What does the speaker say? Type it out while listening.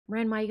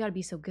Ren, why you gotta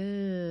be so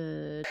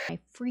good? I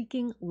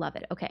freaking love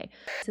it. Okay,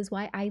 this is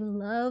why I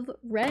love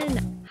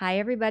Ren. Hi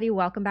everybody,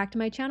 welcome back to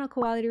my channel,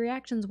 Quality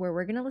Reactions, where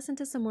we're gonna listen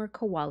to some more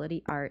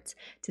quality art.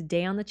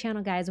 Today on the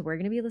channel, guys, we're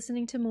gonna be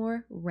listening to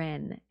more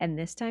Ren, and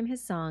this time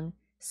his song,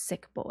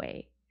 Sick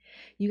Boy.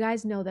 You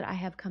guys know that I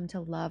have come to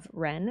love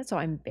Ren, so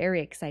I'm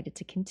very excited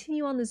to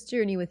continue on this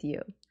journey with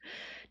you.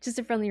 Just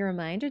a friendly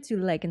reminder to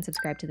like and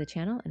subscribe to the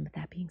channel, and with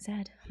that being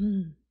said,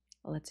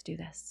 let's do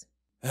this.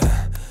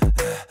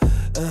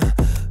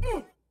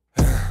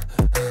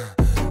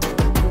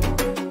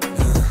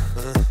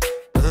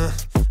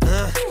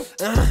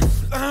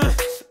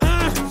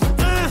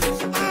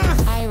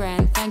 Hi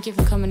Ren, thank you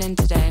for coming in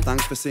today.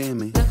 Thanks for seeing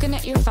me. Looking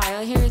at your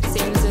file here, it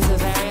seems there's a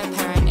very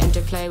apparent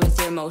interplay with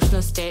your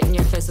emotional state and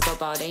your physical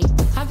body.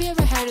 Have you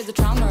ever heard of the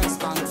trauma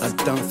response? I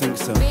don't think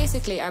so.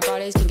 Basically, our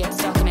bodies can get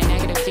stuck in a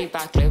negative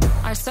feedback loop.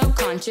 Our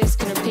subconscious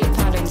can repeat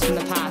patterns from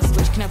the past,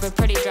 which can have a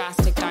pretty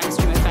drastic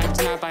downstream effect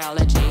on our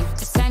biology.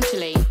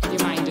 Essentially,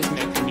 your mind is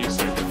making you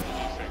sick.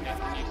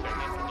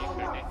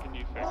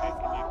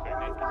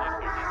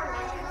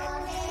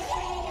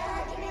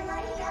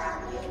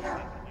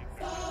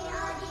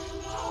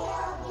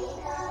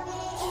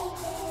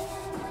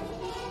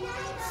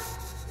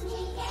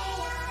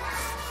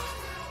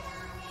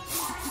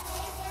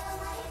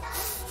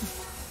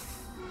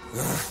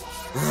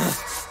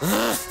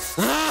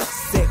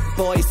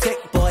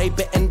 Sick boy,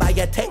 bitten by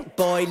a tick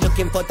boy,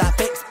 looking for that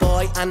fix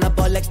boy,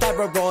 anabolic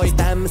steroids,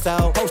 damn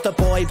so, poster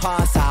boy,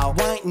 pass out,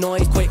 white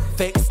noise, quick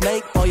fix,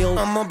 snake oil,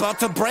 I'm about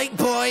to break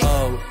boy.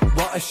 Oh,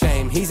 what a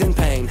shame, he's in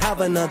pain,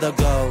 have another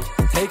go,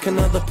 take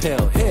another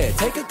pill, here,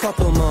 take a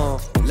couple more,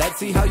 let's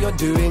see how you're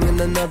doing in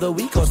another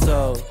week or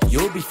so,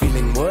 you'll be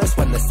feeling worse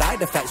when the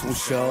side effects will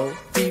show.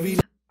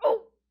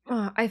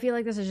 I feel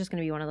like this is just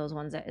going to be one of those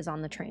ones that is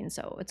on the train,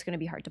 so it's going to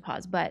be hard to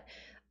pause, but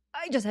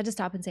I just had to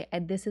stop and say,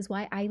 this is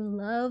why I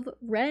love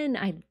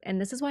Ren,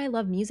 and this is why I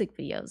love music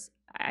videos.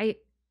 I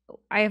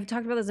have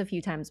talked about this a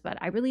few times, but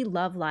I really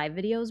love live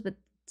videos, but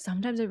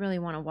sometimes I really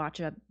want to watch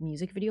a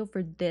music video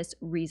for this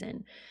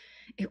reason.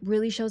 It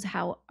really shows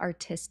how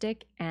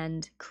artistic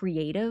and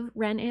creative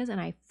Ren is,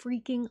 and I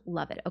freaking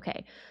love it.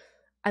 Okay,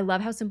 I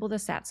love how simple the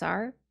sets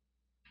are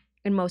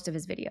in most of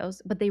his videos,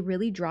 but they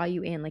really draw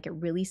you in. Like, it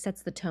really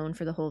sets the tone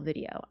for the whole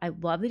video. I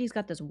love that he's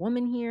got this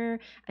woman here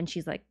and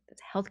she's like this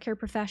healthcare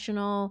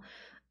professional.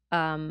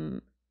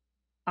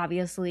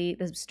 Obviously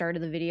the start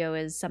of the video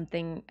is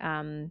something,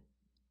 I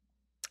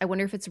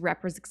wonder if it's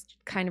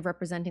kind of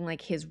representing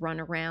like his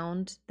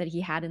runaround that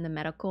he had in the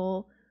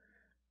medical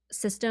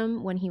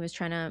system when he was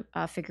trying to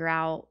figure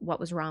out what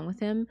was wrong with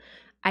him.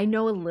 I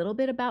know a little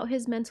bit about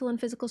his mental and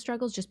physical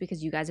struggles just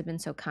because you guys have been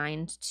so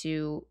kind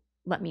to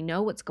let me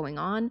know what's going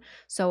on.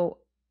 So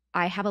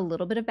I have a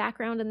little bit of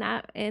background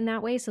in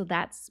that way. So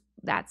that's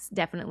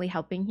definitely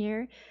helping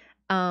here.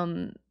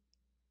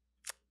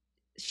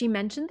 She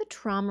mentioned the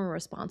trauma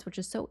response, which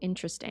is so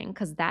interesting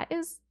because that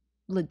is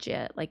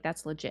legit. Like,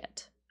 that's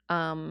legit.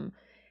 And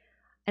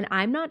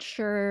I'm not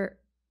sure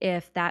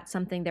if that's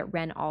something that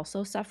Ren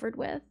also suffered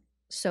with.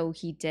 So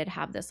he did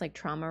have this like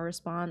trauma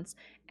response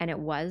and it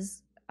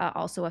was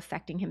also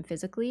affecting him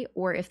physically,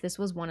 or if this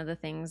was one of the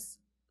things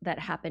that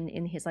happened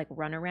in his like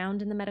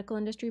runaround in the medical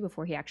industry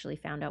before he actually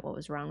found out what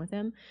was wrong with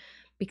him.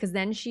 Because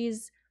then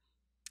she's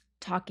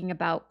talking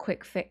about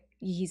quick fix.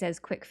 He says,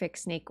 quick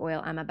fix, snake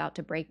oil, I'm about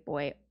to break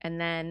boy.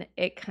 And then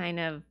it kind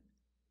of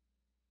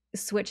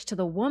switched to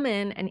the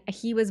woman and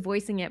he was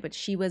voicing it, but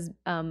she was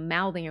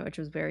mouthing it, which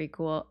was very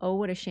cool. Oh,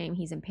 what a shame,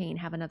 he's in pain,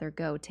 have another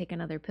go, take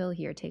another pill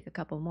here, take a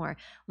couple more.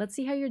 Let's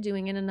see how you're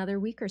doing in another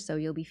week or so.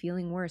 You'll be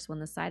feeling worse when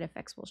the side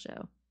effects will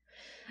show.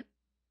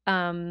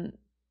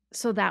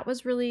 So that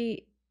was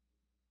really,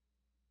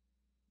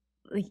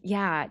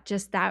 yeah,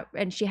 just that.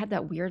 And she had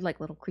that weird like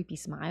little creepy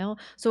smile,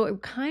 so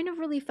it kind of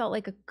really felt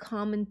like a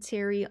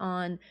commentary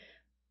on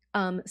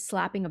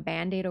slapping a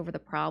band-aid over the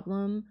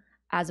problem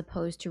as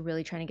opposed to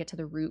really trying to get to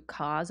the root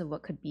cause of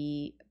what could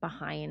be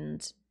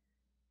behind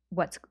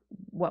what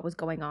was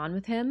going on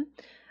with him.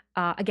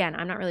 Again,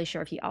 I'm not really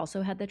sure if he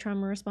also had the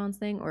trauma response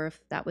thing or if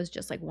that was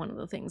just like one of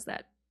the things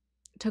that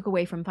took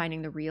away from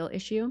finding the real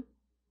issue.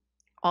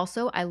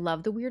 Also, I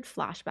love the weird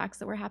flashbacks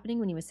that were happening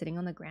when he was sitting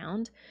on the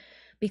ground,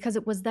 because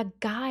it was that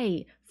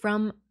guy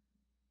from,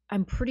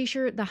 I'm pretty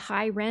sure, the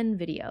High Ren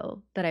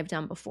video that I've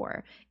done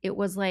before. It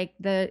was like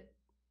the,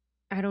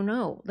 I don't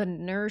know, the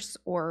nurse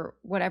or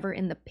whatever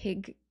in the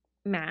pig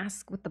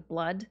mask with the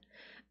blood.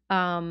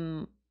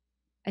 And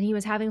he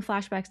was having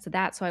flashbacks to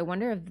that. So I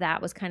wonder if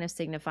that was kind of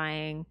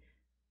signifying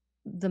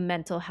the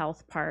mental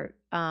health part,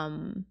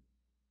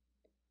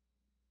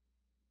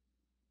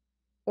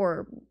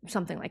 or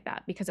something like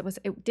that, because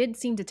it did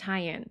seem to tie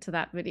in to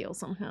that video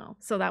somehow.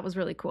 So that was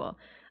really cool.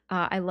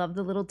 I love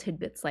the little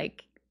tidbits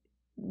like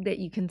that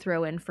you can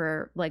throw in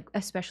for like,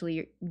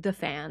 especially the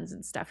fans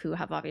and stuff who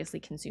have obviously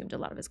consumed a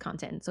lot of his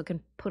content, so can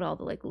put all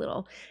the like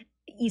little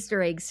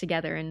Easter eggs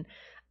together. And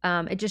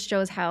it just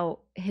shows how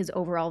his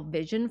overall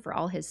vision for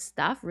all his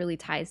stuff really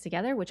ties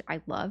together, which I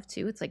love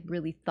too. It's like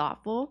really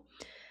thoughtful.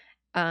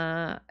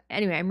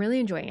 Anyway, I'm really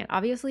enjoying it.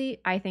 Obviously,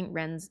 I think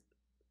Ren's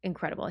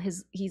incredible.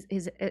 He's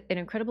an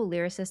incredible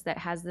lyricist that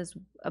has this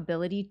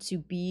ability to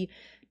be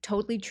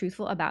totally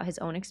truthful about his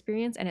own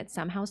experience, and it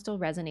somehow still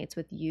resonates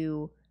with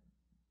you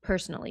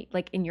personally,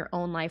 like in your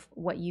own life,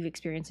 what you've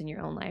experienced in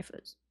your own life.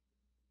 Is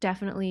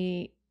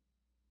definitely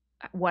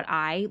what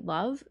I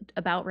love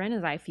about Ren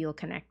is I feel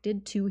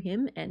connected to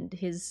him and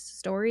his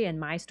story and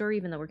my story,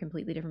 even though we're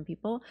completely different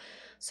people.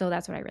 So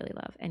that's what I really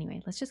love.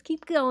 Anyway, let's just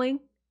keep going.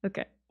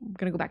 Okay, I'm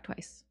gonna go back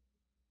twice.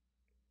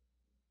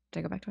 Did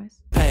I go back twice?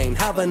 Pain,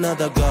 have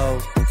another go.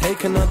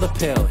 Take another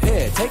pill.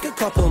 Here, take a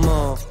couple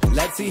more.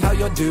 Let's see how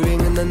you're doing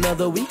in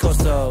another week or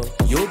so.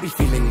 You'll be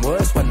feeling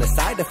worse when the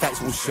side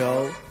effects will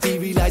show.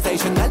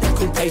 Derealization,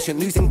 medical patient,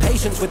 losing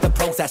patience with the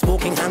process.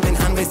 Walking hand in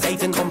hand with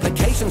Satan.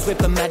 Complications with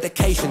the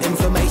medication.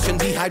 Inflammation,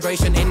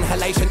 dehydration,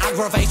 inhalation,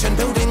 aggravation.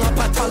 Building up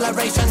a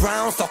toleration.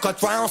 Drown, soccer,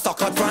 drown,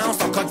 soccer, drown,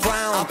 soccer,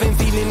 drown. I've been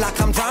feeling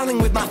like I'm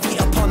drowning with my feet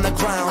upon the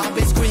ground. I've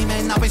been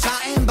screaming, I've been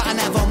shouting, but I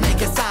never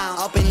make a sound.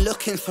 I've been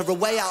looking for a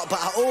way out, but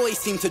I always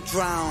seem to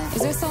drown.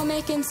 Is this all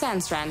making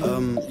sense, Ren?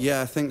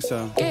 Yeah, I think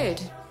so. Good.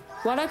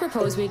 What I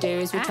propose we do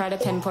is we try to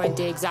pinpoint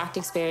the exact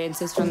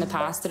experiences from the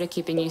past that are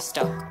keeping you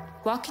stuck.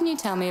 What can you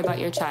tell me about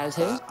your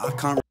childhood? I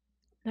can't.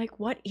 Like,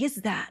 what is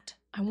that?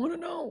 I want to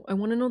know. I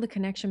want to know the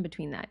connection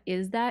between that.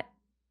 Is that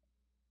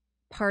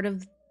part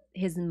of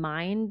his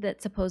mind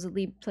that's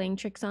supposedly playing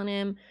tricks on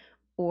him?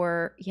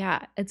 Or,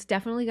 yeah, it's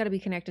definitely got to be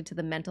connected to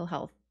the mental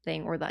health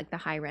thing or like the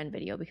high Ren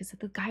video because of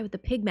the guy with the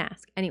pig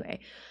mask. Anyway,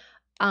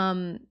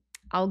 the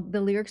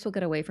lyrics will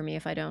get away from me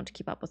if I don't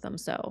keep up with them.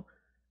 So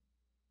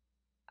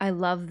I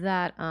love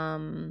that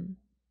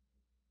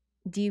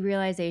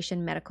derealization,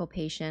 medical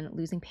patient,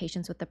 losing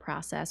patience with the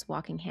process,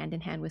 walking hand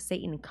in hand with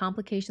Satan,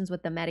 complications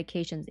with the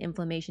medications,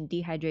 inflammation,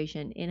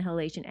 dehydration,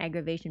 inhalation,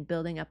 aggravation,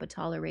 building up a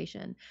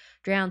toleration,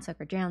 drown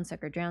sucker, drown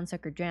sucker, drown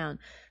sucker, drown.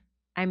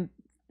 I'm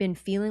been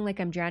feeling like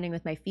I'm drowning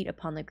with my feet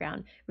upon the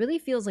ground. Really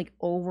feels like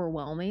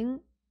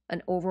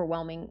an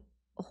overwhelming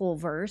whole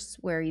verse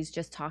where he's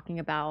just talking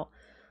about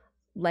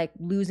like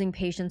losing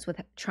patience with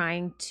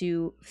trying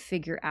to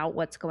figure out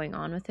what's going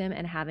on with him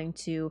and having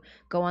to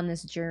go on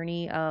this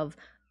journey of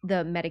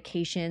the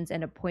medications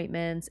and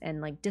appointments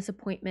and like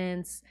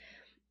disappointments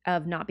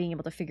of not being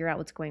able to figure out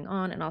what's going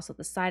on, and also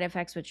the side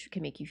effects, which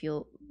can make you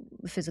feel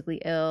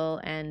physically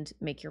ill and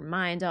make your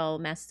mind all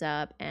messed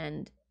up.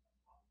 And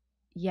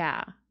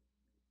yeah,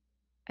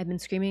 I've been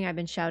screaming, I've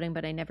been shouting,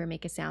 but I never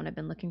make a sound. I've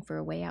been looking for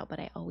a way out, but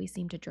I always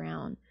seem to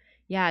drown.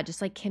 Yeah,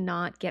 just like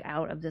cannot get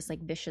out of this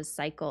like vicious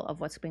cycle of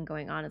what's been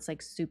going on. It's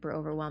like super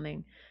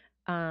overwhelming.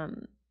 I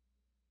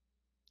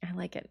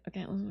like it.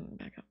 Okay,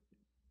 back up.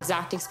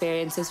 Exact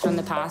experiences from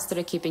the past that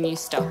are keeping you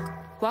stuck.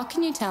 What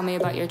can you tell me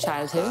about your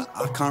childhood?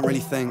 I can't really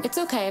think. It's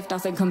okay if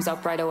nothing comes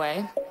up right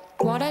away.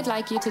 What I'd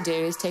like you to do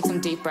is take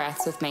some deep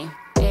breaths with me.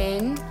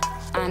 In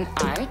and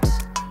out.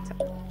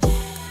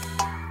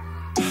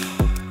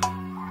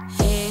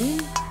 In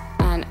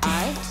and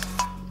out.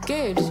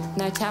 Good.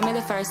 Now tell me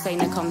the first thing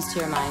that comes to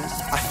your mind.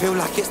 I feel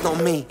like it's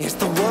not me, it's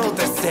the world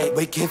that's sick.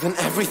 We're given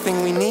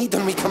everything we need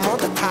and we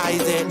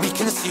commoditize it. We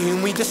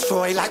consume, we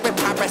destroy like we're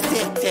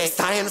parasitic.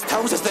 Science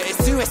tells us that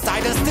it's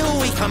suicide and still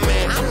we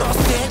commit. I'm not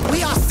sick,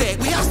 we are sick.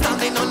 We are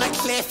standing on a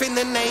cliff in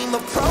the name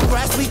of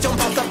progress. We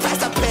jump off the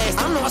precipice.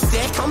 I'm not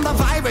sick, I'm the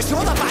virus,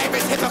 you're the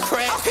virus,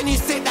 hypocrite. How can you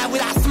sit there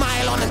with that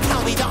smile on and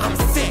tell me that I'm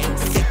sick?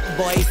 Sick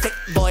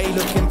boy,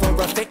 looking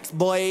for a fix,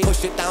 boy.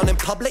 Push it down in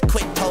public,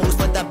 quick pose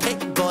with the pick,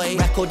 boy.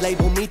 Record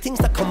label meetings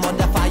that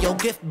commodify your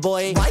gift,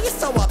 boy. Why you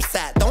so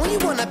upset? Don't you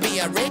wanna be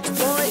a rich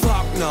boy?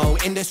 Fuck no,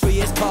 industry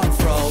is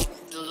cutthroat.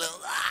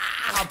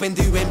 I've been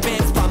doing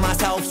bits by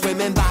myself,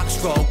 swimming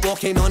backstroke,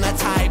 walking on a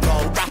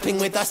tightrope, rapping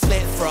with a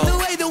slit throat. The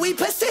way that we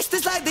persist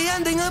is like the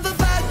ending of a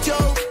bad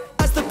joke.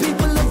 As the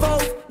people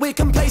evolve, we're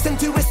complacent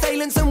to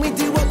assailants and we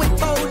do what we're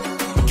told.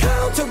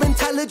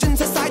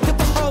 Counterintelligence, a sight to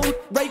behold.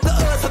 Rape the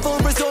earth of all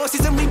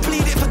resources and we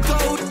bleed it for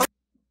gold.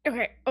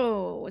 Okay.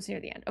 Oh, it's near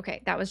the end.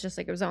 Okay, that was just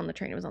like it was on the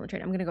train.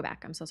 I'm gonna go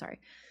back. I'm so sorry.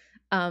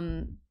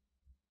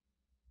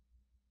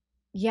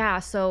 Yeah,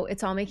 so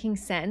it's all making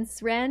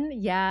sense, Ren.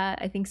 Yeah,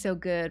 I think so.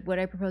 Good. What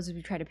I propose is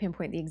we try to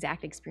pinpoint the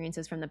exact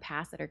experiences from the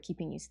past that are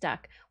keeping you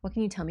stuck. What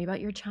can you tell me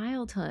about your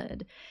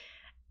childhood?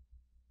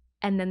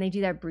 And then they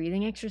do that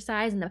breathing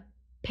exercise, and the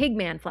pig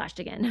man flashed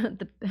again.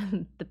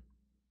 the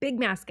big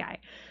mask guy.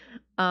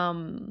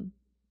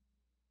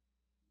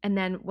 And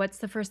then what's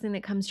the first thing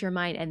that comes to your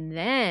mind? And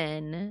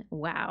then,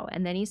 wow.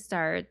 And then he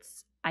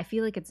starts, I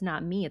feel like it's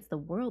not me, it's the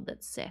world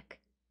that's sick.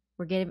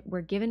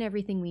 We're given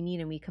everything we need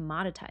and we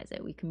commoditize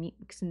it. We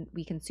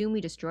consume,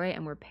 we destroy,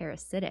 and we're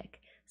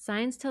parasitic.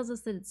 Science tells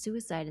us that it's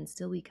suicide and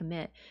still we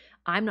commit.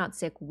 I'm not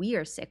sick, we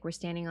are sick. We're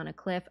standing on a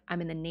cliff.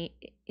 I'm in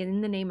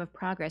the name of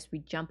progress, we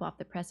jump off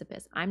the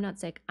precipice. I'm not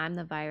sick, I'm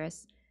the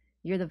virus.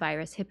 You're the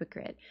virus,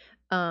 hypocrite.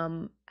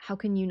 How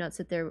can you not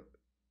sit there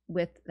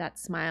with that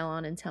smile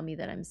on and tell me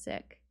that I'm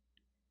sick?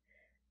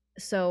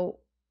 So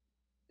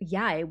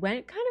yeah, it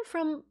went kind of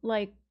from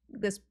like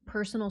this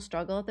personal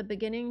struggle at the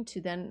beginning to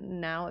then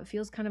now it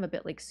feels kind of a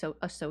bit like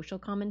a social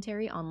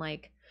commentary on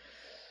like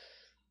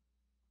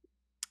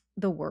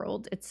the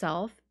world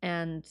itself.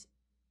 And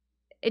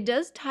it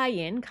does tie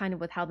in kind of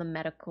with how the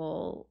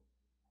medical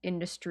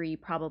industry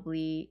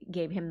probably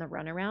gave him the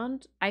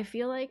runaround, I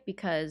feel like,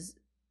 because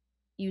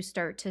you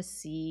start to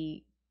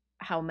see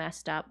how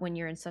messed up when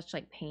you're in such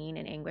like pain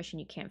and anguish and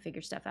you can't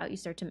figure stuff out. You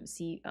start to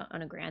see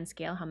on a grand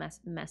scale how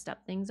messed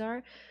up things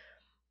are.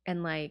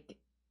 And like,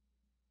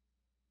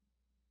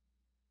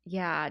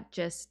 yeah,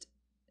 just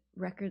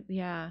record,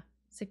 yeah.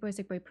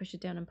 Sickboi, push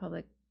it down in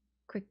public.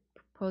 Quick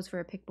pose for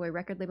a pick boy.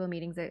 Record label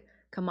meetings that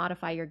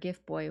commodify your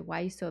gift boy.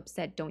 Why are you so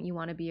upset? Don't you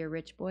want to be a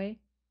rich boy?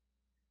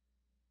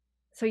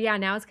 So yeah,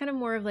 now it's kind of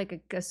more of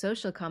like a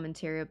social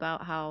commentary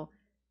about how,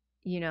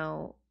 you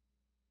know,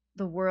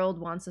 the world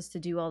wants us to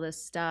do all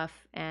this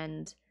stuff,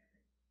 and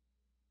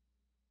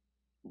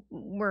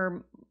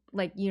we're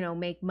like, you know,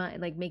 make money,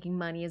 like making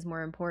money is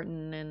more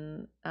important,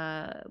 and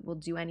we'll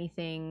do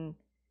anything,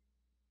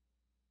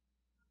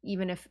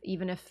 even if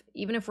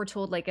we're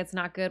told like it's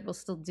not good, we'll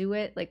still do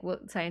it. Like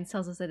what science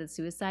tells us that it's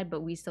suicide, but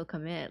we still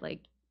commit,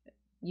 like,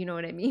 you know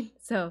what I mean?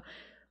 So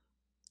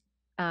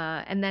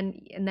and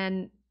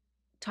then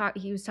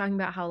he was talking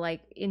about how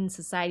like in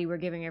society we're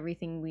giving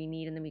everything we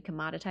need and then we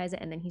commoditize it,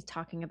 and then he's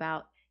talking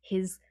about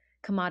his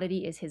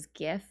commodity is his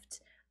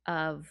gift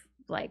of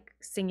like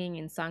singing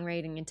and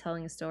songwriting and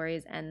telling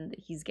stories, and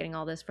he's getting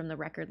all this from the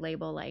record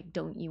label. Like,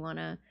 don't you want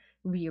to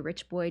be a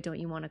rich boy? Don't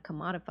you want to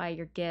commodify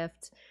your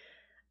gift?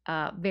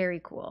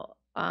 Very cool.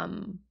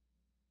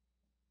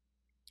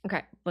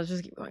 Okay, let's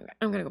just keep going.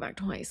 I'm gonna go back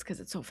twice because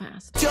it's so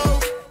fast. Joe,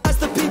 as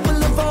the people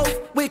evolve,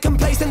 we're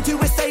complacent to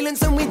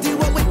assailants and we do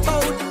what we're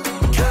told.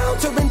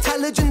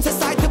 Counterintelligence, a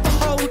sight to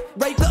behold.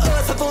 Rape the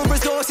earth of all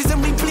resources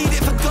and we bleed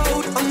it for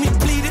gold. And we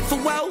bleed it for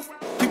wealth,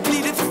 we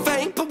bleed it for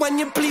fame. But when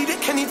you bleed it,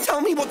 can you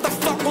tell me what the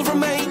fuck will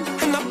remain?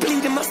 And I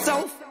bleed in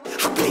myself,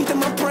 I bleed in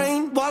my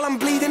brain. While I'm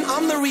bleeding,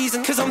 I'm the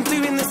reason, cause I'm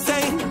doing the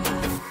same.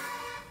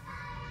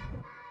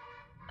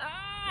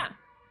 Ah!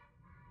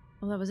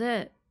 Well, that was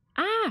it.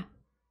 Ah!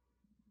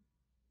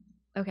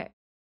 Okay.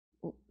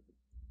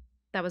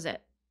 That was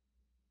it.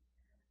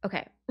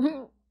 Okay.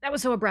 That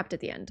was so abrupt at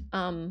the end.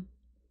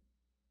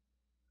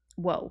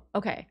 Whoa.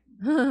 Okay.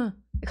 It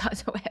got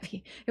so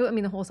heavy. I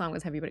mean, the whole song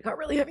was heavy, but it got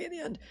really heavy at the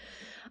end.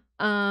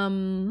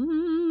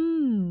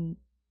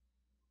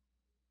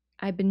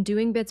 I've been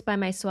doing bits by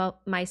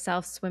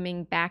myself,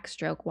 swimming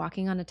backstroke,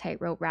 walking on a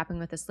tightrope, rapping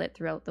with a slit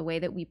throat. The way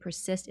that we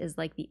persist is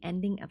like the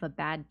ending of a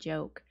bad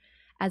joke.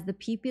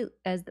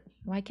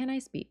 Why can't I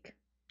speak?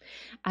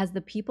 As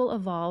the people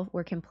evolve,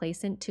 we're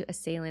complacent to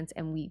assailants,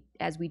 and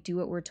as we do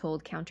what we're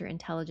told,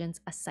 counterintelligence,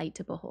 a sight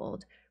to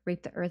behold.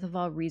 Rape the earth of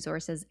all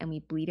resources, and we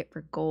bleed it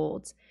for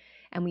gold.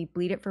 And we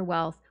bleed it for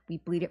wealth, we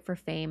bleed it for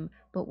fame.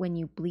 But when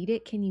you bleed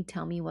it, can you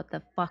tell me what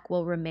the fuck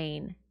will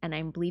remain? And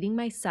I'm bleeding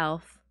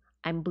myself,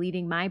 I'm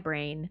bleeding my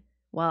brain.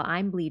 While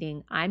I'm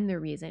bleeding, I'm the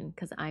reason,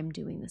 because I'm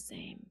doing the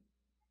same.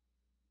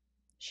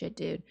 Shit,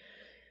 dude.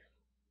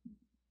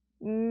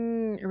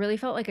 It really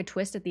felt like a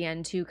twist at the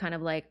end too, kind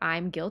of like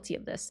I'm guilty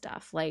of this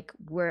stuff. Like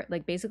we're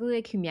like basically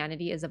like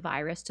humanity is a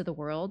virus to the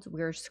world.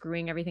 We're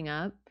screwing everything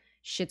up.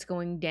 Shit's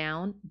going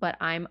down, but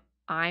I'm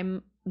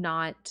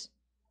not.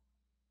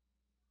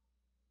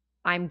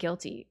 I'm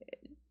guilty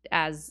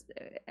as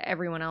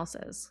everyone else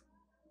is.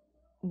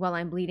 While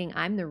I'm bleeding,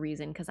 I'm the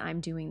reason because I'm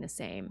doing the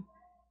same.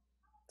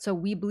 So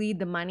we bleed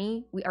the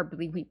money. We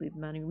bleed the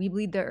money. We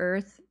bleed the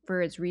earth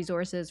for its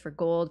resources, for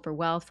gold, for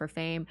wealth, for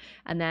fame,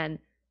 and then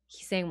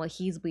he's saying, well,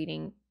 he's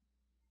bleeding,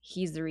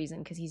 he's the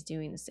reason because he's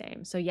doing the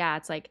same. So yeah,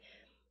 it's like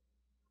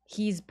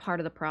he's part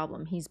of the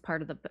problem. He's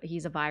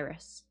a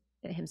virus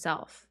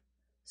himself.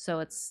 So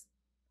it's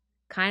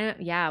kind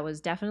of, yeah, it was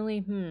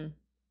definitely,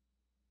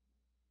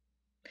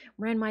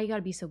 Ren, why you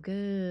gotta be so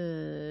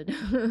good?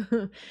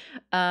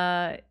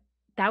 That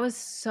was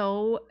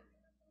so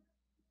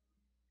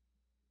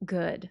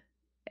good.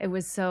 It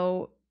was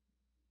so,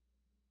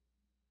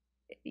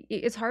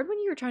 it's hard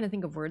when you're trying to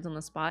think of words on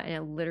the spot and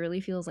it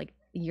literally feels like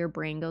your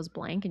brain goes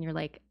blank and you're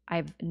like,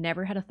 I've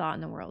never had a thought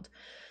in the world.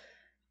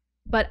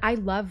 But I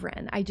love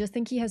Ren. I just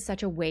think he has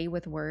such a way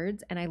with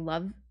words, and I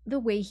love the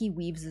way he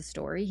weaves the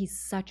story. He's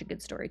such a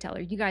good storyteller.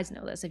 You guys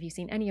know this if you've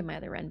seen any of my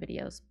other Ren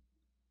videos.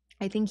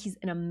 I think he's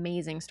an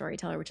amazing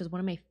storyteller, which is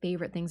one of my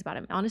favorite things about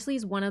him. Honestly,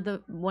 he's one of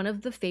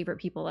the favorite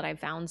people that I've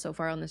found so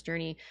far on this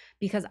journey,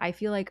 because I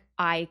feel like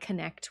I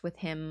connect with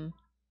him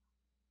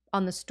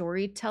on the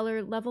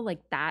storyteller level.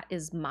 Like that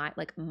is my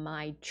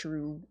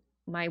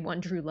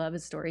one true love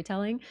is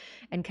storytelling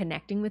and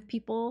connecting with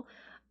people.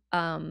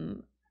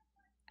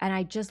 And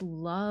I just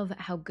love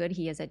how good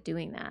he is at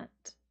doing that,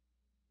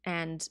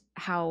 and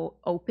how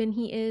open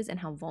he is and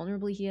how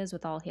vulnerable he is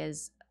with all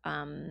his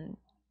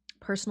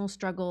personal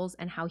struggles,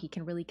 and how he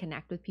can really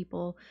connect with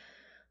people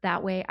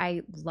that way.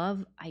 I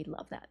love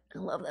that. I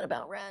love that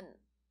about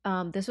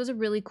Ren. This was a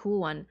really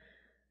cool one.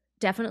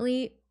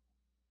 Definitely,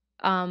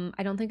 I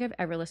don't think I've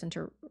ever listened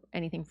to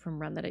anything from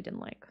Ren that I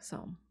didn't like.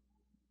 So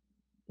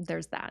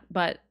there's that.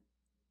 But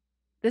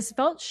this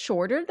felt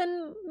shorter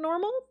than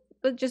normal.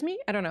 But just me,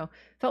 I don't know.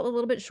 Felt a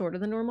little bit shorter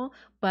than normal,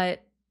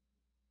 but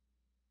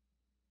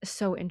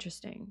so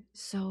interesting.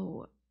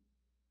 So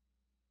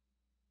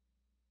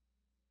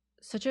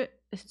such a,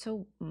 it's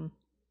so,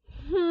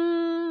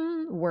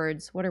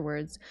 words. What are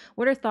words?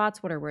 What are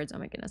thoughts? What are words? Oh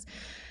my goodness.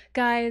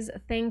 Guys,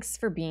 thanks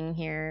for being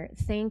here.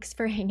 Thanks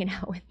for hanging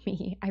out with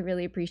me. I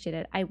really appreciate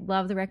it. I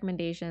love the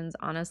recommendations.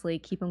 Honestly,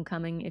 keep them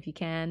coming if you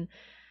can.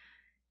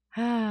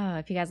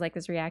 If you guys like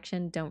this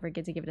reaction, don't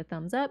forget to give it a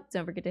thumbs up.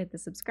 Don't forget to hit the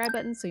subscribe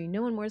button so you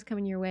know when more is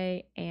coming your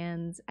way.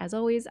 And as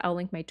always, I'll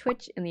link my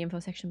Twitch in the info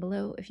section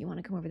below if you want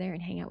to come over there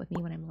and hang out with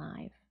me when I'm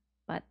live.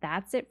 But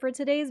that's it for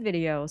today's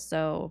video.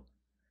 So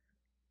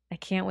I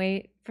can't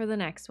wait for the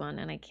next one,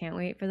 and I can't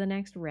wait for the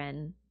next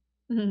Ren.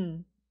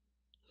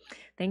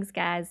 Thanks,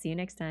 guys. See you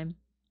next time.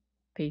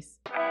 Peace.